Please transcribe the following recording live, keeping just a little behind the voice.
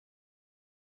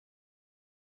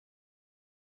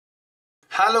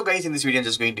Hello guys, in this video I'm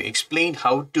just going to explain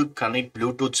how to connect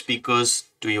Bluetooth speakers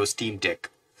to your Steam Deck.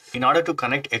 In order to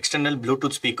connect external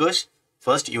Bluetooth speakers,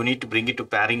 first you need to bring it to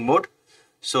pairing mode.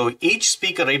 So each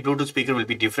speaker, right, Bluetooth speaker will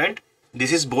be different.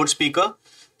 This is board speaker.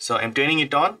 So I'm turning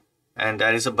it on and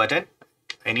there is a button.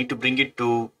 I need to bring it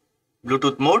to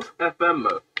Bluetooth mode. FM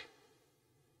mode.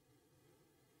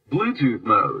 Bluetooth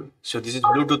mode. So this is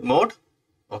Bluetooth mode.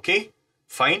 Okay,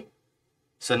 fine.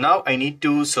 So now I need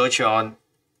to search on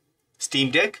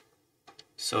Steam Deck.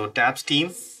 So tap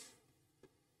Steam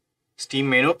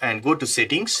menu and go to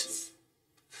settings.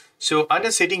 So under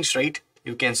settings, right,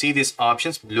 you can see these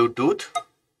options, Bluetooth.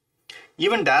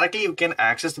 Even directly you can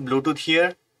access the Bluetooth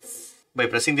here by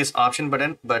pressing this option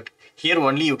button, but here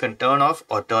only you can turn off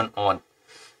or turn on.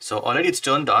 So already it's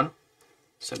turned on.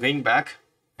 So going back,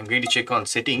 I'm going to check on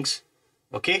settings.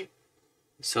 Okay,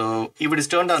 so if it is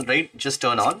turned on, right, just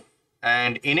turn on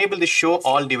and enable the show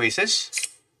all devices.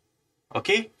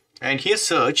 Okay, and here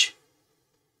search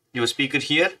your speaker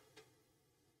here.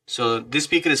 So this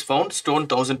speaker is found Stone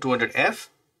 1200F.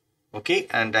 Okay,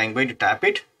 and I'm going to tap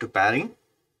it to pairing.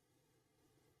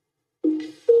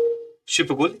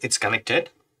 Super cool, it's connected.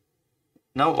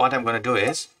 Now what I'm going to do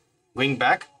is going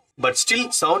back, but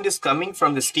still sound is coming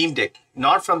from the Steam Deck,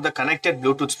 not from the connected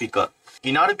Bluetooth speaker.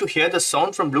 In order to hear the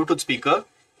sound from Bluetooth speaker,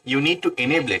 you need to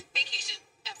enable it.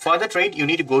 For that, right, you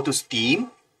need to go to Steam,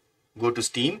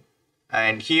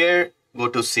 and here go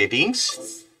to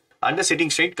settings. Under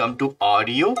settings, right, come to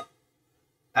audio.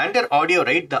 Under audio,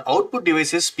 right, the output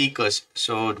device is speakers.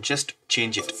 So just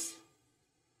change it.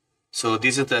 So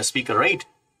this is the speaker, right?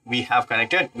 We have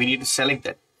connected. We need to select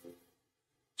that.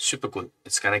 Super cool.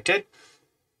 It's connected.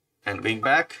 And going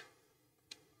back.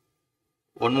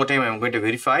 One more time, I'm going to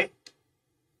verify.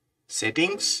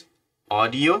 Settings,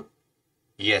 audio.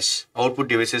 Yes, output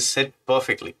device is set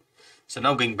perfectly. So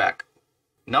now going back.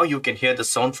 Now you can hear the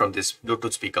sound from this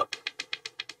Bluetooth speaker.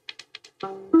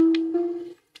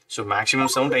 So maximum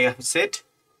sound I have set.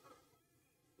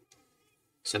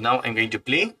 So now I'm going to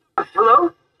play.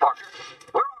 Hello? Parker,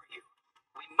 where are you?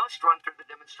 We must run through the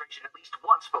demonstration at least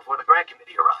once before the grant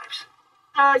committee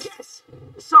arrives. Yes.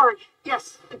 Sorry.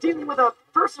 Yes. Dealing with a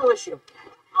personal issue.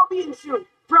 I'll be in soon.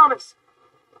 Promise.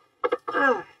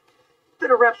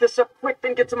 Better wrap this up quick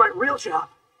than get to my real job.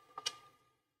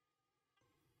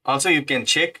 Also, you can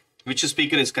check which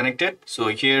speaker is connected. So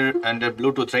here under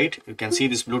Bluetooth, right, you can see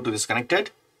this Bluetooth is connected.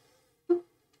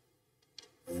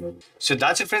 So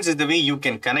that's it, friends, is the way you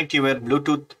can connect your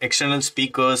Bluetooth external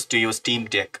speakers to your Steam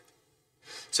Deck.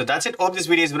 So that's it. Hope this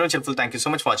video is very much helpful. Thank you so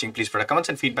much for watching. Please put comments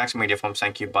and feedbacks in media forms.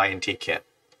 Thank you. Bye and take care.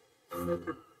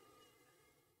 Attention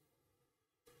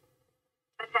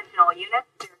all units,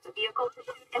 there's a vehicle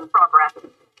pursuit in progress.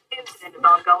 Incident is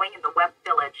ongoing in the West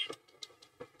Village.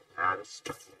 That is